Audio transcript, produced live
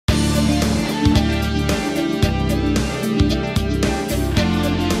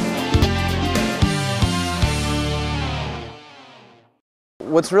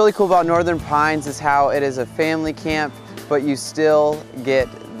What's really cool about Northern Pines is how it is a family camp, but you still get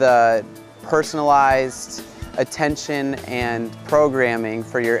the personalized attention and programming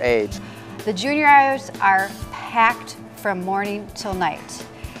for your age. The junior hires are packed from morning till night.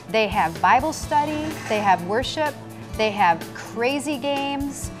 They have Bible study, they have worship, they have crazy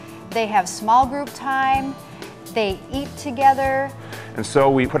games, they have small group time, they eat together. And so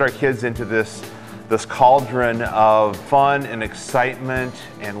we put our kids into this cauldron of fun and excitement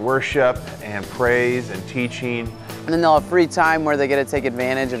and worship and praise and teaching. And then they'll have free time where they get to take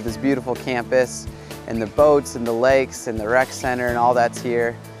advantage of this beautiful campus and the boats and the lakes and the rec center and all that's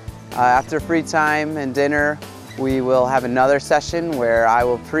here. After free time and dinner, we will have another session where I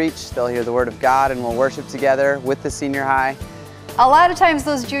will preach, they'll hear the Word of God, and we'll worship together with the senior high. A lot of times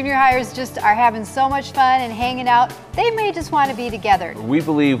those junior hires just are having so much fun and hanging out, they may just want to be together. We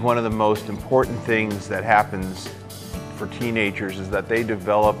believe one of the most important things that happens for teenagers is that they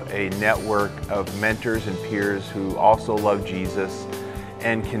develop a network of mentors and peers who also love Jesus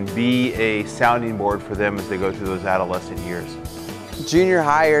and can be a sounding board for them as they go through those adolescent years. Junior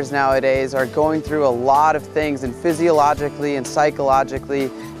hires nowadays are going through a lot of things, and physiologically and psychologically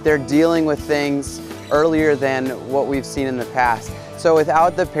they're dealing with things earlier than what we've seen in the past. So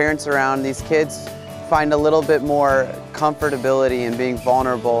without the parents around, these kids find a little bit more comfortability in being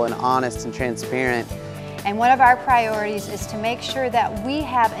vulnerable and honest and transparent. And one of our priorities is to make sure that we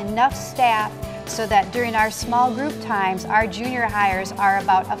have enough staff so that during our small group times, our junior hires are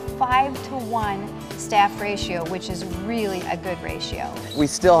about a 5-to-1 staff ratio, which is really a good ratio. We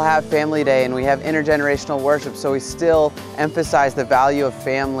still have Family Day and we have intergenerational worship, so we still emphasize the value of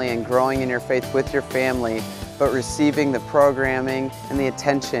family and growing in your faith with your family, but receiving the programming and the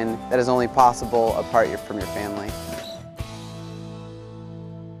attention that is only possible apart from your family.